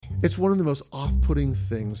It's one of the most off-putting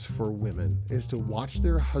things for women is to watch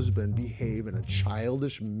their husband behave in a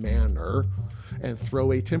childish manner and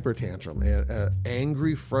throw a temper tantrum, an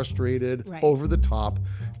angry, frustrated, Right. over-the-top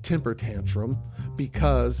temper tantrum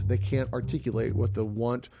because they can't articulate what the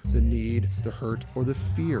want, the need, the hurt, or the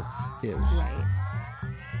fear is. Right.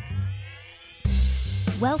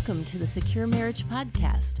 Welcome to the Secure Marriage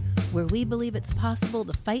Podcast, where we believe it's possible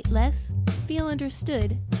to fight less, feel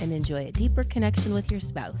understood, and enjoy a deeper connection with your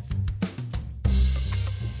spouse.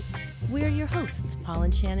 We're your hosts, Paul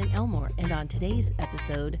and Shannon Elmore, and on today's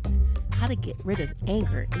episode, how to get rid of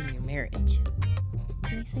anger in your marriage.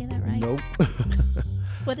 Did I say that right? Nope.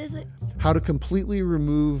 What is it? How to completely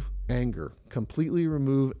remove anger. Completely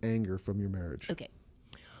remove anger from your marriage. Okay.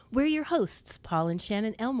 We're your hosts, Paul and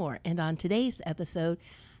Shannon Elmore, and on today's episode,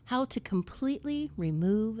 how to completely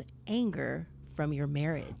remove anger from your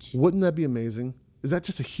marriage. Wouldn't that be amazing? Is that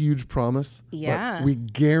just a huge promise? Yeah. But we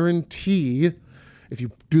guarantee if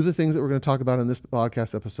you do the things that we're going to talk about in this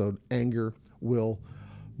podcast episode, anger will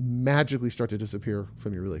magically start to disappear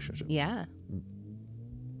from your relationship. Yeah.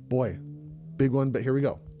 Boy, big one, but here we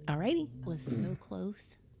go. Alrighty. Was so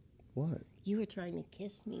close. What? You were trying to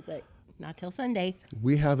kiss me, but not till Sunday.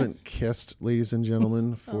 We haven't kissed, ladies and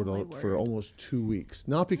gentlemen, for my for word. almost 2 weeks.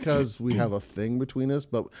 Not because we have a thing between us,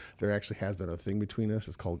 but there actually has been a thing between us.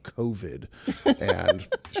 It's called COVID. And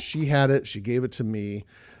she had it, she gave it to me,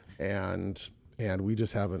 and we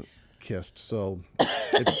just haven't kissed. So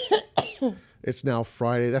it's now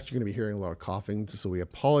Friday. That's you're going to be hearing a lot of coughing. So we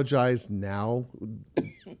apologize now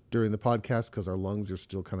during the podcast because our lungs are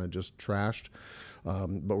still kind of just trashed.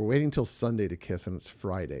 But we're waiting till Sunday to kiss, and it's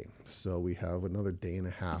Friday, so we have another day and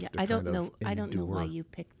a half. Yeah, to I don't kind of know. I don't know why you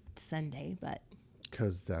picked Sunday, but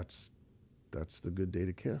because that's the good day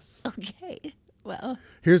to kiss. okay. Well,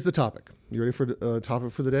 Here's the topic. You ready for the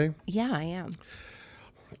topic for the day? yeah, I am.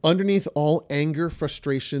 Underneath all anger,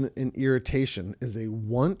 frustration, and irritation is a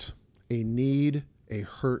want, a need, a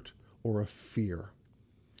hurt, or a fear.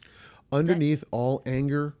 Underneath all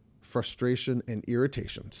anger, frustration, and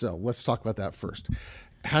irritation. So let's talk about that first.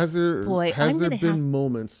 Has there been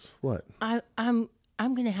moments? What? I'm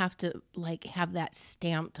gonna have to have that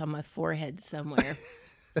stamped on my forehead somewhere,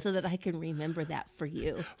 so that I can remember that for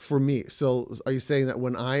you. For me. So are you saying that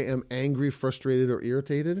when I am angry, frustrated, or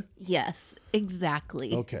irritated? Yes,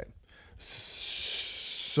 exactly. Okay.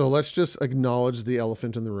 So let's just acknowledge the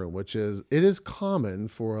elephant in the room, which is it is common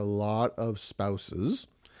for a lot of spouses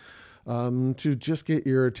to just get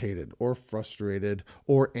irritated or frustrated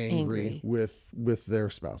or angry. with their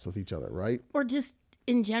spouse, with each other, right? Or just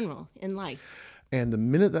in general in life. And the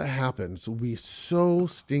minute that happens, we so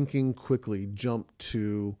stinking quickly jump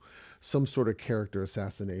to some sort of character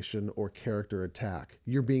assassination or character attack.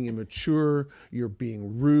 You're being immature, you're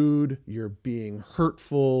being rude, you're being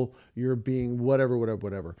hurtful, you're being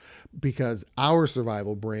whatever. Because our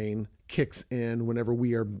survival brain kicks in whenever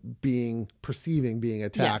we are being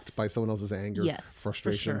attacked Yes. by someone else's anger, Yes, for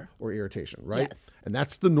frustration, sure. or irritation, right? Yes. And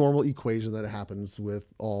that's the normal equation that happens with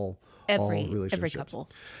all relationships. Every couple.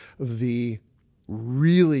 The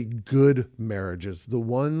really good marriages, the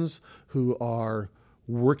ones who are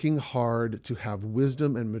working hard to have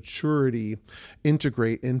wisdom and maturity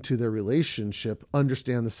integrate into their relationship,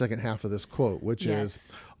 understand the second half of this quote, which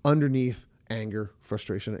is underneath anger,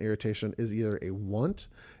 frustration, and irritation is either a want,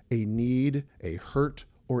 a need, a hurt,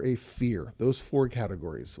 or a fear. Those four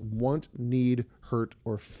categories: want, need, hurt,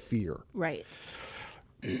 or fear. Right.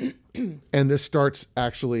 And this starts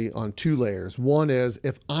actually on two layers. One is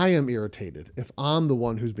if I am irritated, if I'm the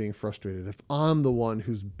one who's being frustrated, if I'm the one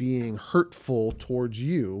who's being hurtful towards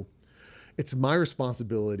you, it's my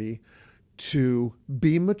responsibility to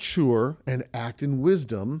be mature and act in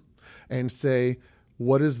wisdom and say,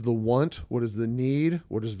 what is the want? What is the need?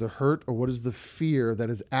 What is the hurt? Or what is the fear that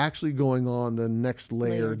is actually going on the next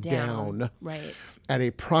layer down Right. at a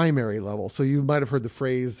primary level? So you might have heard the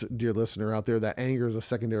phrase, dear listener out there, that anger is a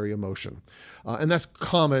secondary emotion. And that's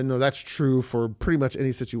common, or that's true for pretty much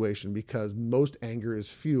any situation, because most anger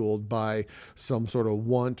is fueled by some sort of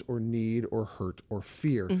want or need or hurt or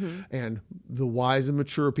fear. Mm-hmm. And the wise and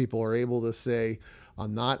mature people are able to say,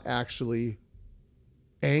 I'm not actually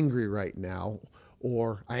angry right now,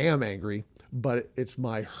 or I am angry, but it's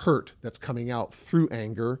my hurt that's coming out through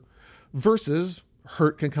anger, versus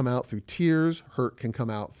hurt can come out through tears. Hurt can come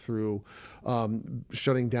out through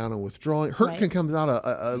shutting down and withdrawing. Hurt can come out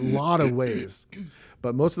a lot of ways.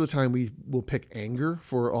 But most of the time we will pick anger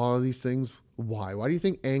for all of these things. Why? Why do you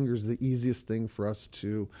think anger is the easiest thing for us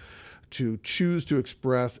to choose to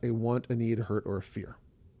express a want, a need, a hurt, or a fear?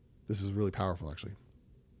 This is really powerful, actually.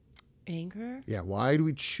 Anger? Yeah, why do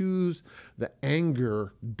we choose the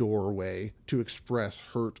anger doorway to express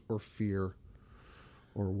hurt or fear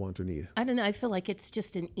or want or need? I don't know. I feel like it's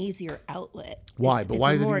just an easier outlet. Why? It's, But it's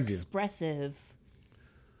why a is it more easier? expressive.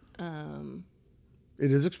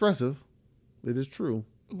 It is expressive. It is true.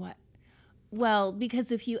 What? Well,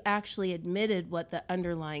 because if you actually admitted what the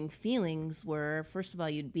underlying feelings were, first of all,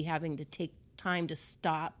 you'd be having to take time to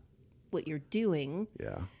stop what you're doing.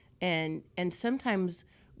 Yeah. And sometimes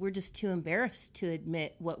we're just too embarrassed to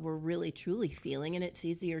admit what we're really truly feeling, and it's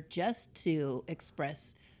easier just to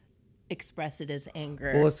express it as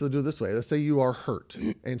anger. Well, let's do it this way. Let's say you are hurt.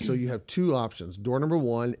 And so you have two options. Door number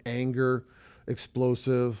one, anger,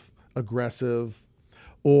 explosive, aggressive,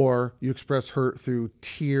 or you express hurt through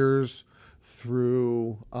tears,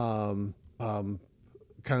 through kind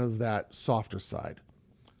of that softer side.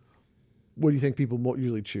 What do you think people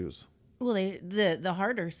usually choose? Well, the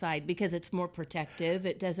harder side, because it's more protective.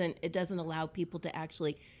 It doesn't allow people to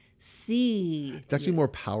actually see. It's actually more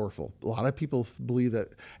powerful. A lot of people believe that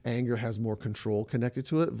anger has more control connected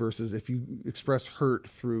to it versus if you express hurt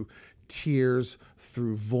through tears,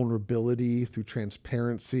 through vulnerability, through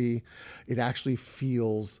transparency, it actually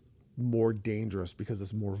feels more dangerous because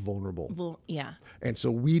it's more vulnerable. Well, yeah. And so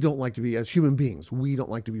we don't like to be, as human beings, we don't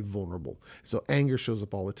like to be vulnerable. So anger shows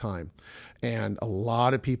up all the time. And a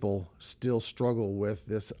lot of people still struggle with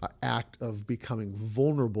this act of becoming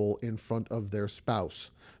vulnerable in front of their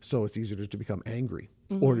spouse. So it's easier to become angry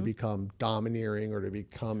or to become domineering or to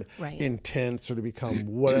become intense or to become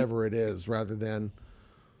whatever it is rather than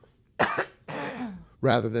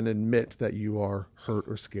admit that you are hurt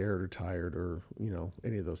or scared or tired or,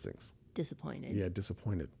 any of those things. Disappointed. Yeah,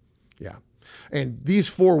 disappointed. Yeah. And these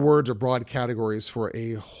 4 words are broad categories for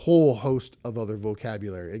a whole host of other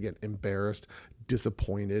vocabulary. Again, embarrassed,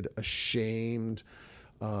 disappointed, ashamed.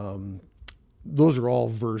 Those are all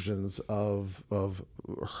versions of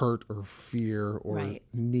hurt or fear or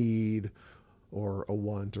need or a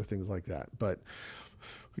want or things like that. But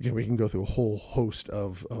again, we can go through a whole host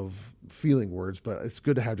of feeling words, but it's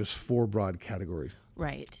good to have just 4 broad categories.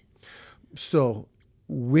 Right. So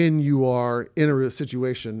when you are in a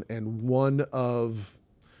situation and one of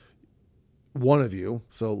you,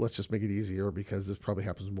 so let's just make it easier because this probably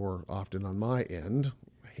happens more often on my end.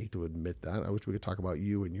 I hate to admit that. I wish we could talk about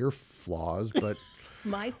you and your flaws, but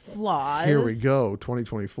my flaws. Here we go.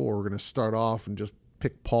 2024. We're going to start off and just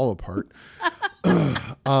pick Paul apart.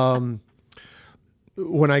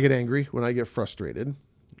 When I get angry, when I get frustrated,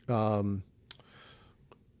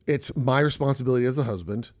 it's my responsibility as the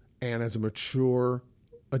husband and as a mature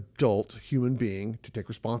adult human being to take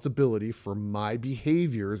responsibility for my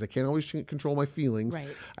behaviors. I can't always control my feelings.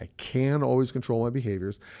 Right. I can always control my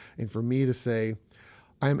behaviors. And for me to say,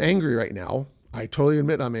 I'm angry right now. I totally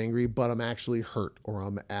admit I'm angry, but I'm actually hurt, or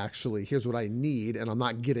here's what I need, and I'm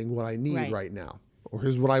not getting what I need right now. Or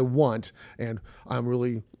here's what I want, and I'm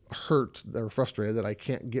really hurt or frustrated that I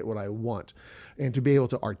can't get what I want. And to be able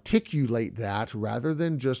to articulate that rather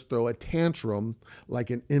than just throw a tantrum like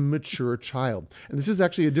an immature child. And this is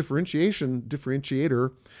actually a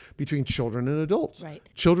differentiator between children and adults. Right.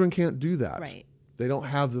 Children can't do that. Right. They don't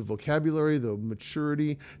have the vocabulary, the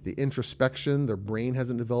maturity, the introspection. Their brain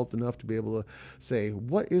hasn't developed enough to be able to say,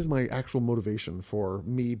 what is my actual motivation for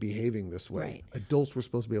me behaving this way? Right. Adults were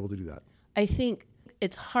supposed to be able to do that. I think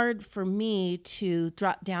it's hard for me to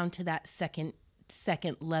drop down to that second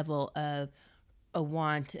level of a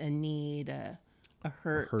want, a need, a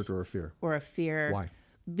hurt. A hurt or a fear. Or a fear. Why?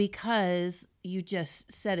 Because you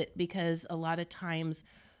just said it, because a lot of times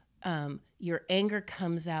your anger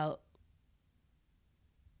comes out,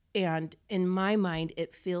 and in my mind,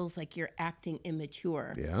 it feels like you're acting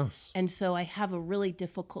immature. Yes. And so I have a really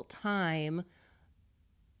difficult time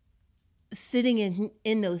sitting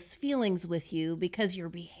in those feelings with you because your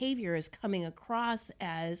behavior is coming across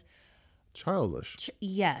as childish.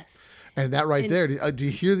 Yes. And that there, do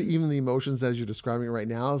you hear even the emotions as you're describing it right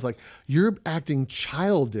now? It's like, you're acting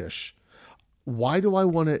childish. Why do I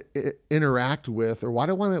want to interact with, or why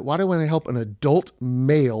do I want to help an adult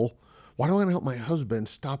male? Why do I want to help my husband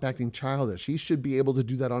stop acting childish? He should be able to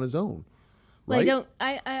do that on his own. Right? Well,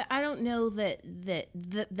 I don't know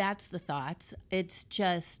that's the thoughts. It's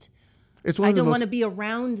just, I don't want to be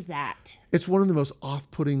around that. It's one of the most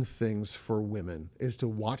off-putting things for women is to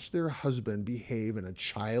watch their husband behave in a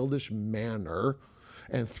childish manner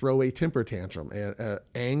and throw a temper tantrum, an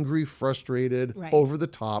angry, frustrated, over the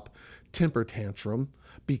top temper tantrum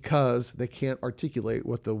because they can't articulate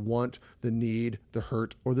what the want, the need, the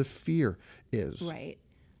hurt, or the fear is. Right.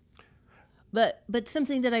 But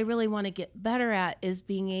something that I really want to get better at is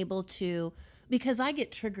being able to because I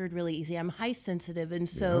get triggered really easy. I'm high sensitive, and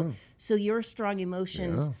so your strong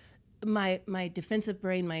emotions, my defensive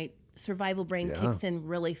brain, my survival brain kicks in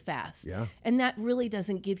really fast. Yeah. And that really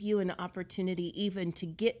doesn't give you an opportunity even to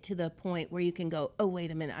get to the point where you can go, oh, wait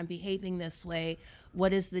a minute, I'm behaving this way.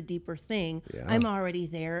 What is the deeper thing? Yeah. I'm already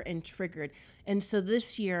there and triggered. And so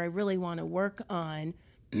this year I really want to work on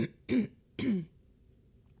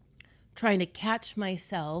trying to catch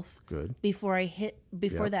myself before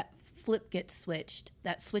that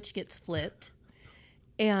switch gets flipped.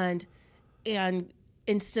 And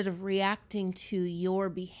instead of reacting to your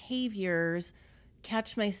behaviors,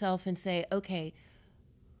 catch myself and say, okay,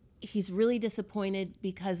 he's really disappointed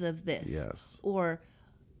because of this. Yes. Or,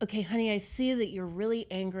 okay, honey, I see that you're really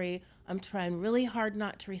angry. I'm trying really hard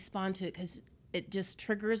not to respond to it because it just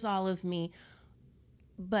triggers all of me.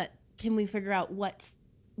 But can we figure out what's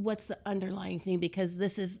the underlying thing? Because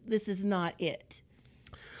this is not it.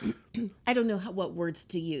 I don't know what words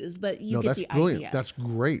to use, but you get the brilliant. idea. That's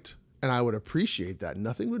great. And I would appreciate that.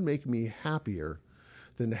 Nothing would make me happier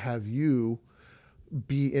than to have you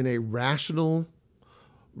be in a rational,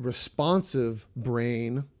 responsive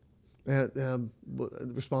brain.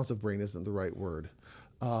 Responsive brain isn't the right word.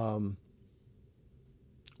 Well,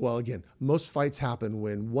 again, most fights happen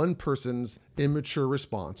when one person's immature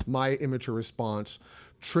response, my immature response,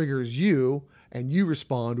 triggers you, and you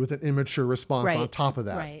respond with an immature response on top of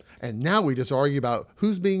that. Right. And now we just argue about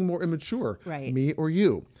who's being more immature, me or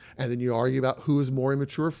you. And then you argue about who is more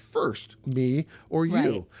immature first, me or you.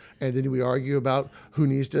 Right. And then we argue about who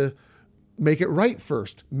needs to make it right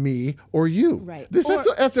first, me or you. Right.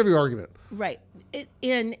 That's every argument. Right.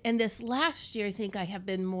 And this last year, I think I have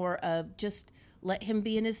been more of just let him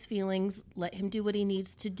be in his feelings, let him do what he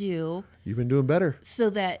needs to do. You've been doing better. So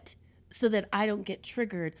that I don't get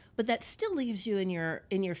triggered, but that still leaves you in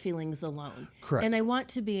your feelings alone. Correct. And I want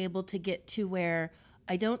to be able to get to where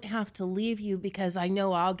I don't have to leave you because I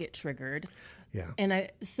know I'll get triggered. Yeah. And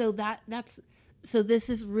this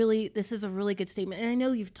is a really good statement. And I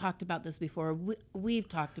know you've talked about this before. We've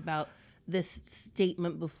talked about this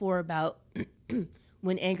statement before about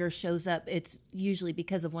when anger shows up, it's usually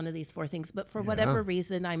because of one of these four things. But for whatever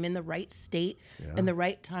reason, I'm in the right state and the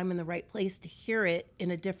right time and the right place to hear it in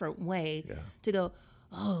a different way, to go,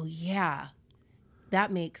 oh, yeah,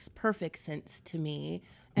 that makes perfect sense to me.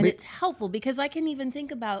 And it's helpful because I can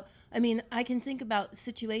think about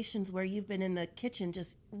situations where you've been in the kitchen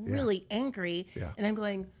just really angry. Yeah. And I'm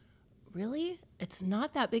going, really? It's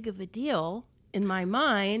not that big of a deal in my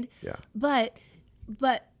mind. Yeah. But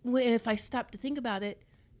if I stop to think about it,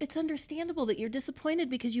 it's understandable that you're disappointed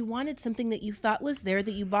because you wanted something that you thought was there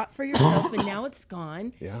that you bought for yourself and now it's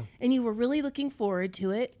gone. Yeah. And you were really looking forward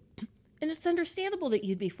to it. And it's understandable that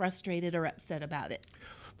you'd be frustrated or upset about it.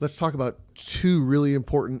 Let's talk about two really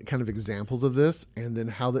important kind of examples of this and then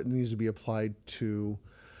how that needs to be applied to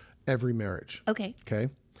every marriage. Okay. Okay.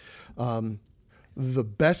 The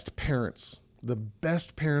best parents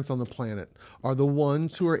on the planet are the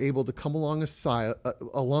ones who are able to come alongside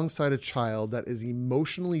a child that is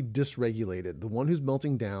emotionally dysregulated, the one who's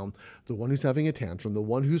melting down, the one who's having a tantrum, the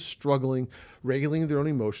one who's struggling, regulating their own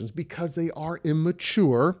emotions because they are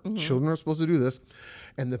immature. Mm-hmm. Children are supposed to do this.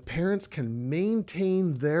 And the parents can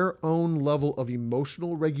maintain their own level of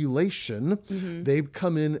emotional regulation. Mm-hmm. They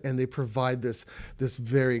come in and they provide this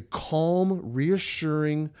very calm,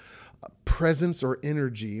 reassuring presence or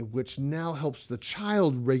energy, which now helps the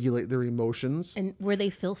child regulate their emotions. And where they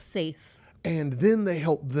feel safe. And then they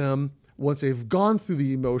help them, once they've gone through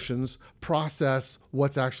the emotions, process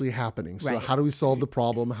what's actually happening. So how do we solve the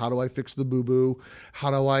problem? How do I fix the boo-boo? How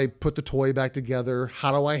do I put the toy back together?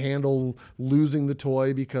 How do I handle losing the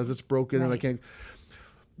toy because it's broken and I can't?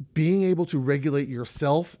 Being able to regulate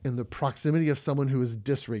yourself in the proximity of someone who is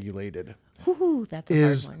dysregulated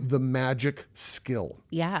is the magic skill.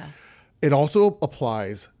 Yeah. It also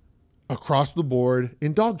applies across the board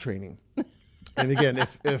in dog training. And again,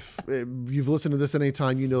 if you've listened to this at any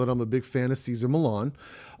time, you know that I'm a big fan of Cesar Millan.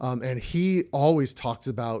 And he always talks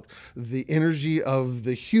about the energy of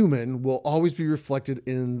the human will always be reflected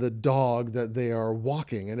in the dog that they are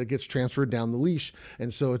walking, and it gets transferred down the leash.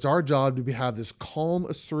 And so it's our job to have this calm,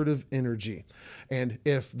 assertive energy. And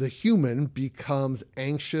if the human becomes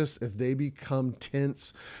anxious, if they become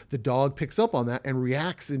tense, the dog picks up on that and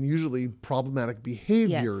reacts in usually problematic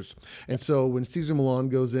behaviors. Yes. And so when Cesar Millan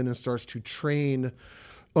goes in and starts to train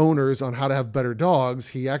owners on how to have better dogs,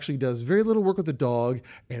 he actually does very little work with the dog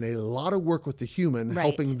and a lot of work with the human,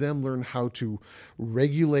 helping them learn how to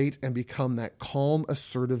regulate and become that calm,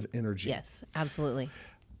 assertive energy. Yes, absolutely.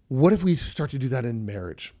 What if we start to do that in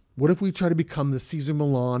marriage? What if we try to become the Cesar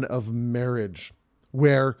Millan of marriage,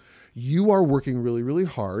 where you are working really, really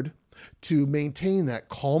hard to maintain that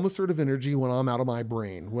calm, assertive energy when I'm out of my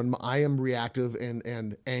brain, when I am reactive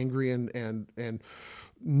and angry and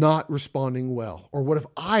not responding well. Or what if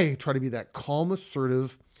I try to be that calm,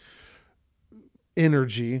 assertive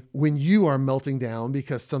energy when you are melting down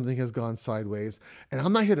because something has gone sideways? And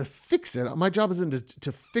I'm not here to fix it. My job isn't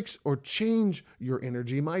to fix or change your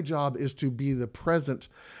energy. My job is to be the present,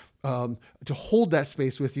 to hold that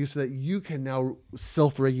space with you so that you can now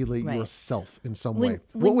self-regulate yourself in some way.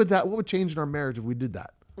 What would change in our marriage if we did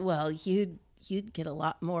that? Well, you'd get a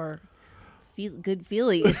lot more good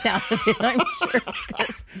feelings out of it, I'm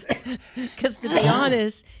sure. Because to be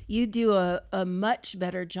honest, you do a much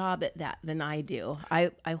better job at that than I do.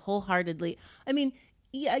 I wholeheartedly, I mean,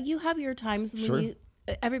 yeah, you have your times when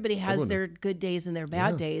everybody has their good days and their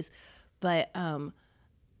bad days, but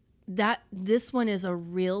this one is a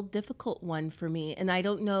real difficult one for me. And I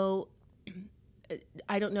don't know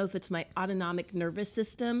if it's my autonomic nervous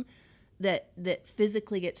system that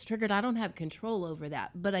physically gets triggered. I don't have control over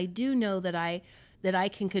that, but I do know that I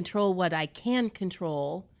can control what I can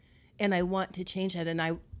control, and I want to change that. And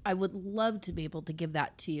I would love to be able to give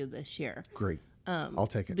that to you this year. Great. I'll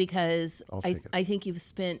take it. Because I think you've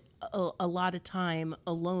spent a lot of time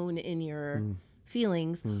alone in your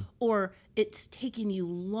feelings, or it's taken you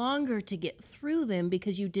longer to get through them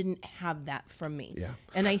because you didn't have that from me. Yeah.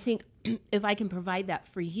 And I think if I can provide that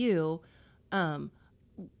for you,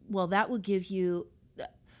 well, that will give you,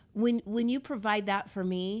 when you provide that for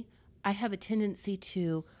me, I have a tendency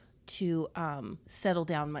to settle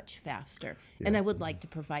down much faster. Yeah. And I would like to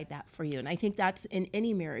provide that for you. And I think that's in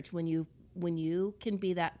any marriage, when you can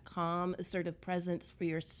be that calm, assertive presence for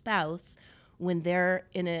your spouse when they're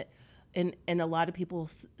in a, and a lot of people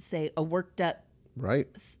say a worked up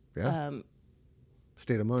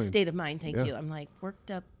state of mind. State of mind, thank you. I'm like,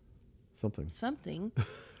 worked up something.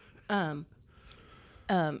 And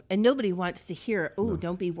nobody wants to hear,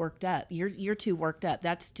 don't be worked up. You're too worked up.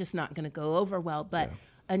 That's just not going to go over well. But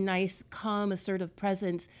a nice, calm, assertive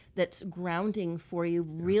presence that's grounding for you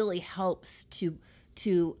really helps to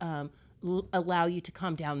allow you to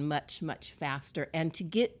calm down much, much faster and to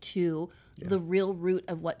get to the real root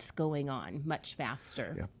of what's going on much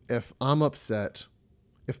faster. Yeah. If I'm upset,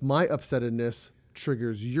 if my upsettedness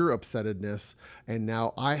triggers your upsettedness, and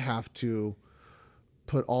now I have to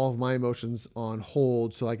put all of my emotions on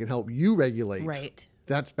hold so I can help you regulate. Right.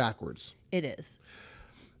 That's backwards. It is.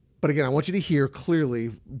 But again, I want you to hear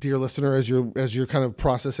clearly, dear listener, as you're kind of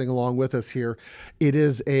processing along with us here, it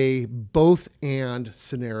is a both and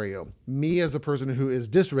scenario. Me as the person who is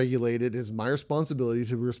dysregulated, is my responsibility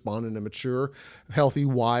to respond in a mature, healthy,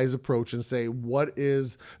 wise approach and say, what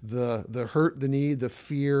is the hurt, the need, the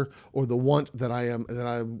fear, or the want that I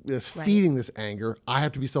is feeding this anger? I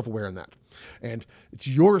have to be self-aware in that. And it's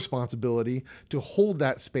your responsibility to hold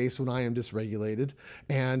that space when I am dysregulated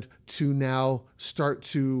and to now start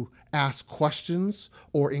to ask questions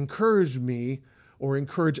or encourage me or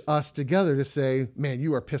encourage us together to say, man,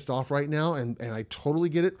 you are pissed off right now. And I totally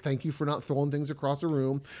get it. Thank you for not throwing things across the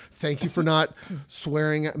room. Thank you for not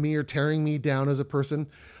swearing at me or tearing me down as a person.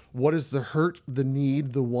 What is the hurt, the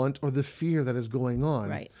need, the want, or the fear that is going on?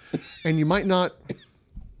 Right. And you might not,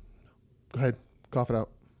 go ahead, cough it out.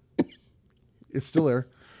 It's still there.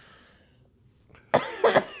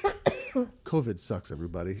 COVID sucks,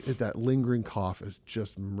 everybody. That lingering cough is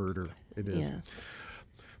just murder. It is. Yeah.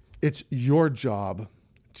 It's your job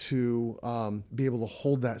to be able to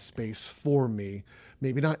hold that space for me.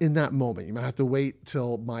 Maybe not in that moment. You might have to wait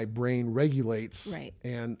till my brain regulates. Right.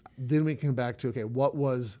 And then we come back to, okay, what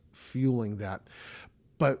was fueling that?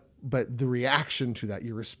 But the reaction to that,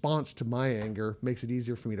 your response to my anger, makes it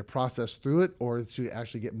easier for me to process through it or to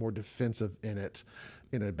actually get more defensive in it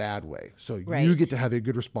in a bad way. So you get to have a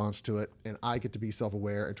good response to it, and I get to be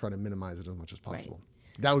self-aware and try to minimize it as much as possible.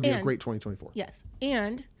 Right. That would be a great 2024. Yes.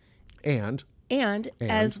 And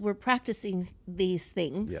as we're practicing these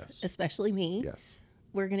things, especially me,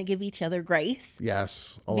 we're going to give each other grace.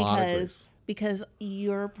 Yes, a lot of grace. Because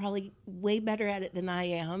you're probably way better at it than I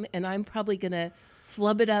am, and I'm probably going to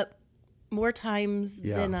flub it up more times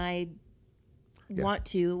than I want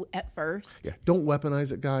to at first. Yeah. Don't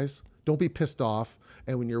weaponize it, guys. Don't be pissed off.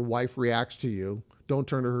 And when your wife reacts to you, don't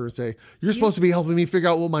turn to her and say, you're supposed to be helping me figure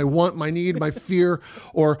out what my want, my need, my fear,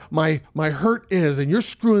 or my hurt is. And you're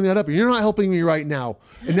screwing that up. And you're not helping me right now.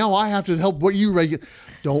 And now I have to help what you regulate.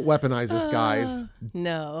 Don't weaponize this, guys.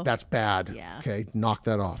 No. That's bad. Yeah. Okay. Knock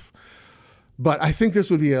that off. But I think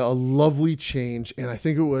this would be a lovely change, and I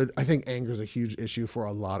think anger is a huge issue for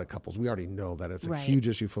a lot of couples. We already know that it's a huge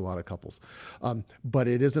issue for a lot of couples. But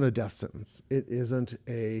it isn't a death sentence. It isn't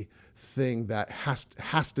a thing that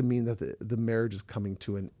has to mean that the marriage is coming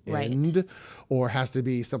to an end, or has to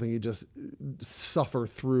be something you just suffer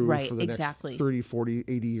through for the next 30, 40,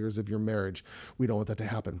 80 years of your marriage. We don't want that to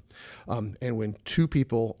happen. And when two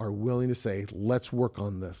people are willing to say, let's work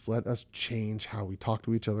on this, let us change how we talk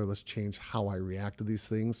to each other, let's change how I react to these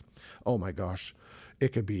things. Oh my gosh,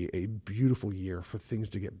 it could be a beautiful year for things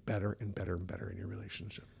to get better and better and better in your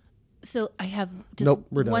relationship. So I have just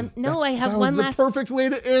we're done. one. No, I have one last. The perfect way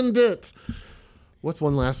to end it. What's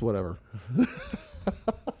one last whatever?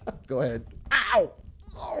 Go ahead. Ow!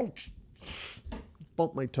 Ouch!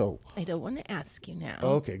 Bump my toe. I don't want to ask you now.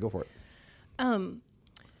 Okay, go for it.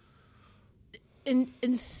 And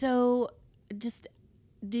so, just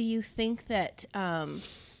do you think that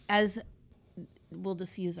as we'll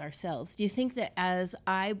just use ourselves? Do you think that as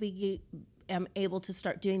I am able to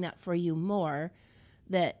start doing that for you more,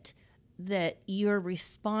 that your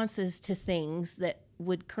responses to things that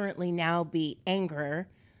would currently now be anger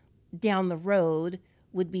down the road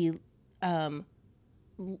would be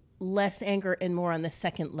less anger and more on the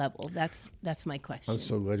second level? That's my question. I'm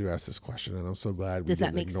so glad you asked this question, and I'm so glad we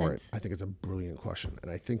didn't ignore it. I think it's a brilliant question,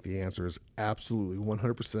 and I think the answer is absolutely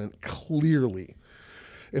 100% clearly.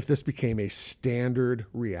 If this became a standard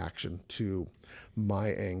reaction to my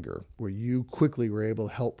anger, where you quickly were able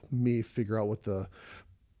to help me figure out what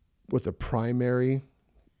the primary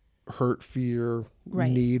hurt, fear,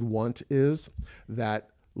 need, want is, that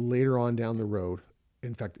later on down the road,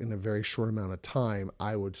 in fact, in a very short amount of time,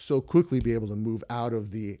 I would so quickly be able to move out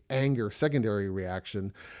of the anger secondary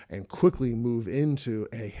reaction and quickly move into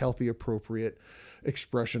a healthy, appropriate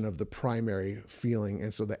expression of the primary feeling.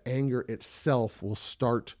 And so the anger itself will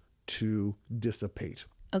start to dissipate.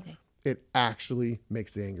 Okay. It actually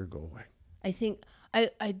makes the anger go away. I think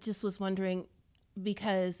I just was wondering,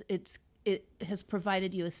 because it has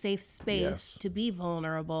provided you a safe space to be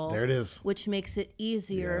vulnerable. There it is. Which makes it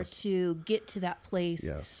easier to get to that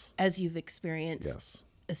place as you've experienced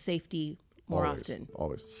a safety more often.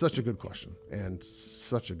 Always. Such a good question and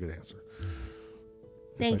such a good answer.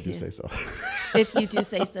 Thank you. If I do say so. If you do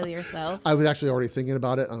say so yourself. I was actually already thinking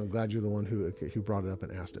about it, and I'm glad you're the one who brought it up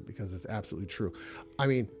and asked it, because it's absolutely true. I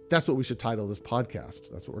mean, that's what we should title this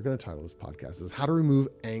podcast. That's what we're going to title this podcast, is How to Remove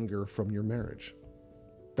Anger from Your Marriage.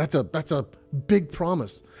 That's a big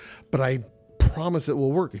promise, but I promise it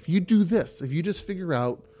will work. If you do this, if you just figure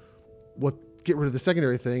out get rid of the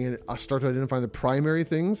secondary thing and start to identify the primary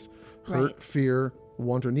things, hurt, fear,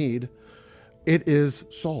 want, or need, it is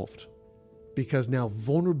solved. Because now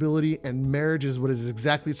vulnerability and marriage is what is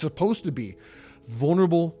exactly supposed to be.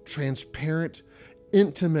 Vulnerable, transparent,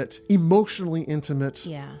 intimate, emotionally intimate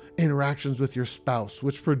interactions with your spouse,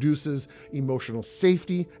 which produces emotional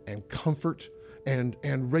safety and comfort and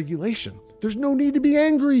regulation. There's no need to be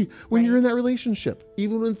angry when you're in that relationship,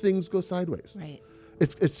 even when things go sideways. Right.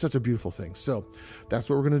 It's such a beautiful thing. So that's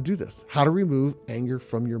what we're going to do this. How to remove anger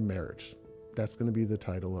from your marriage. That's going to be the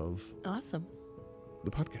title of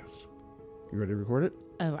the podcast. You ready to record it?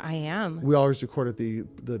 Oh, I am. We always record at the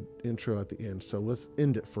intro at the end. So let's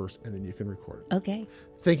end it first, and then you can record it. Okay.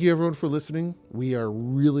 Thank you, everyone, for listening. We are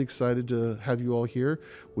really excited to have you all here.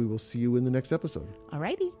 We will see you in the next episode. All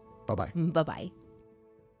righty. Bye-bye. Bye-bye.